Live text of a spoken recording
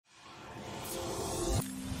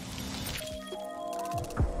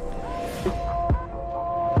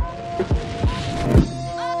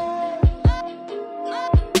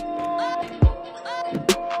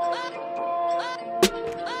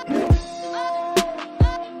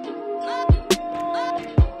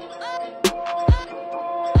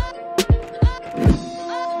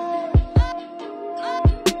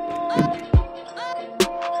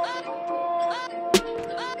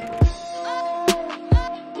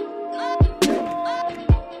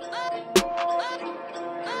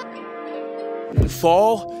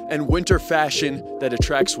fall and winter fashion that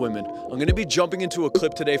attracts women. I'm gonna be jumping into a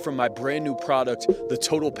clip today from my brand new product, the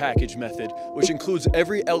Total Package Method, which includes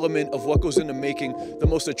every element of what goes into making the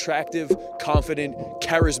most attractive, confident,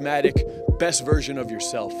 charismatic, best version of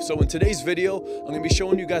yourself. So in today's video, I'm gonna be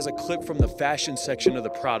showing you guys a clip from the fashion section of the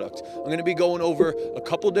product. I'm gonna be going over a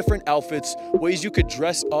couple different outfits, ways you could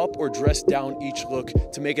dress up or dress down each look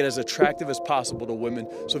to make it as attractive as possible to women.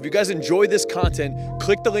 So if you guys enjoy this content,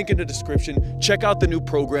 click the link in the description, check out the new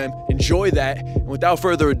program, enjoy that, and without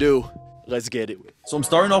further ado, let's get it. So I'm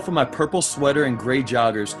starting off with my purple sweater and gray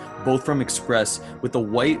joggers, both from Express, with the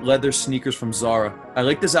white leather sneakers from Zara. I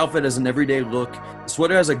like this outfit as an everyday look. The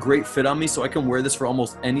sweater has a great fit on me, so I can wear this for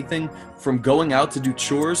almost anything, from going out to do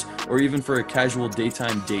chores or even for a casual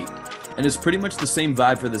daytime date. And it's pretty much the same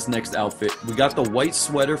vibe for this next outfit. We got the white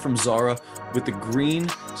sweater from Zara with the green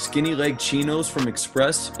skinny leg chinos from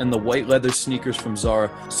Express and the white leather sneakers from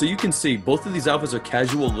Zara. So you can see both of these outfits are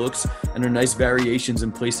casual looks and are nice variations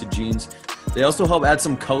in place of jeans. They also help add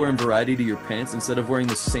some color and variety to your pants instead of wearing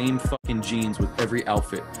the same fucking jeans with every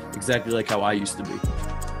outfit, exactly like how I used to be.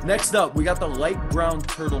 Next up, we got the light brown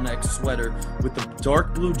turtleneck sweater with the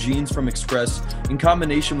dark blue jeans from Express in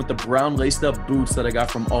combination with the brown laced up boots that I got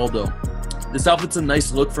from Aldo. This outfit's a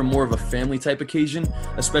nice look for more of a family type occasion,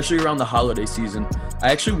 especially around the holiday season.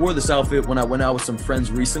 I actually wore this outfit when I went out with some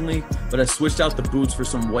friends recently, but I switched out the boots for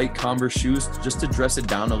some white Converse shoes just to dress it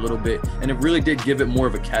down a little bit, and it really did give it more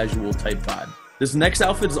of a casual type vibe. This next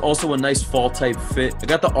outfit is also a nice fall type fit. I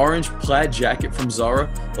got the orange plaid jacket from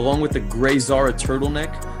Zara, along with the gray Zara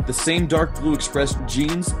turtleneck, the same dark blue Express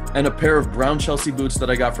jeans, and a pair of brown Chelsea boots that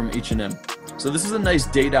I got from H&M. So this is a nice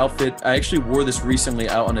date outfit. I actually wore this recently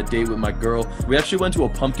out on a date with my girl. We actually went to a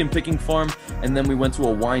pumpkin picking farm, and then we went to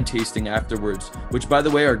a wine tasting afterwards, which by the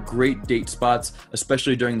way are great date spots,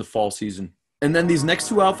 especially during the fall season. And then these next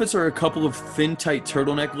two outfits are a couple of thin, tight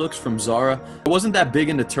turtleneck looks from Zara. I wasn't that big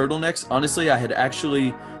into turtlenecks. Honestly, I had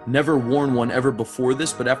actually never worn one ever before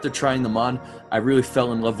this, but after trying them on, I really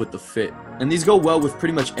fell in love with the fit. And these go well with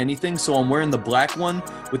pretty much anything, so I'm wearing the black one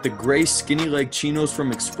with the gray skinny leg chinos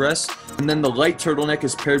from Express, and then the light turtleneck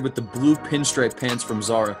is paired with the blue pinstripe pants from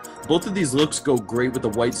Zara. Both of these looks go great with the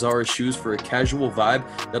white Zara shoes for a casual vibe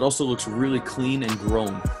that also looks really clean and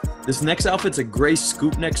grown. This next outfit's a gray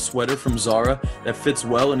scoop neck sweater from Zara that fits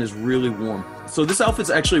well and is really warm. So this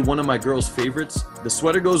outfit's actually one of my girl's favorites. The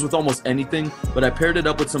sweater goes with almost anything, but I paired it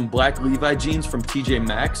up with some black Levi jeans from TJ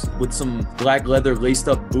Maxx with some black leather laced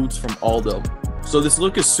up boots from Aldo. So this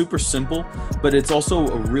look is super simple, but it's also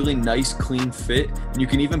a really nice clean fit, and you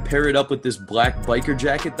can even pair it up with this black biker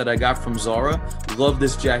jacket that I got from Zara. Love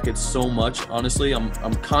this jacket so much. Honestly,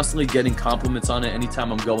 I'm constantly getting compliments on it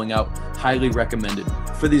anytime I'm going out. Highly recommended.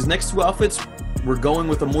 For these next two outfits, we're going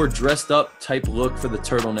with a more dressed up type look for the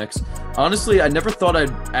turtlenecks. Honestly, I never thought I'd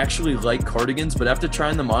actually like cardigans, but after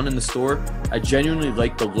trying them on in the store, I genuinely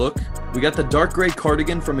like the look. We got the dark gray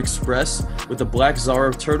cardigan from Express with the black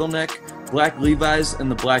Zara turtleneck, black Levi's, and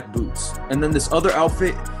the black boots. And then this other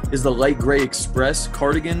outfit is the light gray Express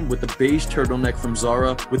cardigan with the beige turtleneck from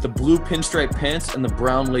Zara with the blue pinstripe pants and the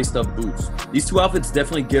brown laced up boots. These two outfits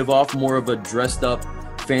definitely give off more of a dressed up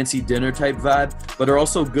fancy dinner type vibe, but are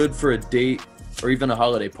also good for a date or even a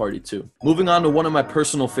holiday party too. Moving on to one of my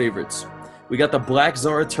personal favorites. We got the black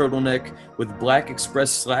Zara turtleneck with black Express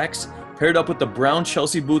slacks paired up with the brown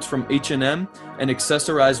Chelsea boots from H&M and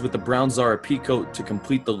accessorized with the brown Zara peacoat to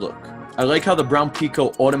complete the look. I like how the brown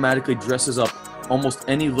peacoat automatically dresses up almost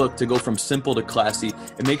any look to go from simple to classy.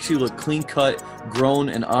 It makes you look clean cut, grown,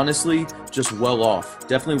 and honestly, just well off.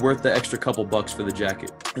 Definitely worth the extra couple bucks for the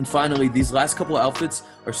jacket. And finally, these last couple outfits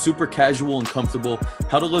are super casual and comfortable.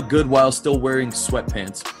 How to look good while still wearing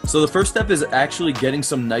sweatpants. So the first step is actually getting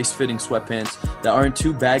some nice fitting sweatpants that aren't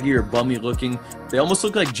too baggy or bummy looking. They almost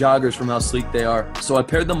look like joggers from how sleek they are. So I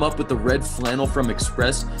paired them up with the red flannel from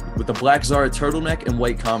Express with the black Zara turtleneck and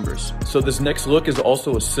white Converse. So this next look is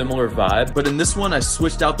also a similar vibe, but in this one I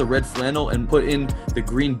switched out the red flannel and put in the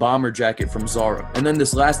green bomber jacket from Zara. And then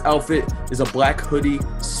this last outfit is a black hoodie,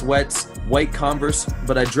 sweats, white Converse,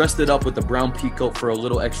 but I dressed it up with the brown peacoat for a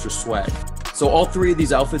little extra swag. So all three of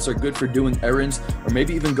these outfits are good for doing errands or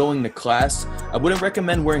maybe even going to class. I wouldn't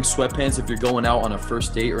recommend wearing sweatpants if you're going out on a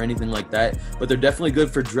first date or anything like that, but they're definitely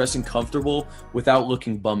good for dressing comfortable without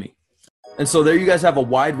looking bummy. And so there you guys have a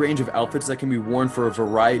wide range of outfits that can be worn for a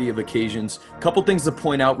variety of occasions. A couple things to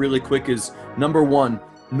point out really quick is, number one,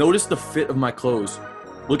 notice the fit of my clothes.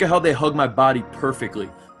 Look at how they hug my body perfectly.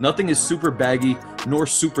 Nothing is super baggy nor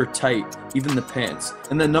super tight, even the pants.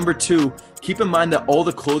 And then number 2, keep in mind that all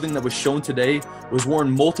the clothing that was shown today was worn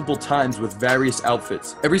multiple times with various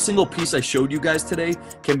outfits. Every single piece I showed you guys today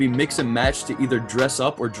can be mixed and matched to either dress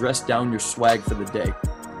up or dress down your swag for the day.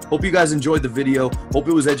 Hope you guys enjoyed the video. Hope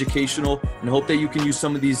it was educational, and hope that you can use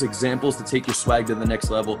some of these examples to take your swag to the next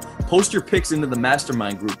level. Post your pics into the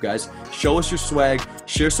mastermind group, guys. Show us your swag,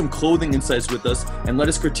 share some clothing insights with us, and let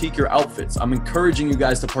us critique your outfits. I'm encouraging you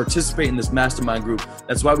guys to participate in this mastermind group.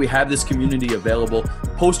 That's why we have this community available.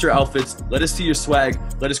 Post your outfits, let us see your swag,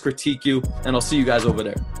 let us critique you, and I'll see you guys over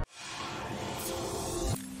there.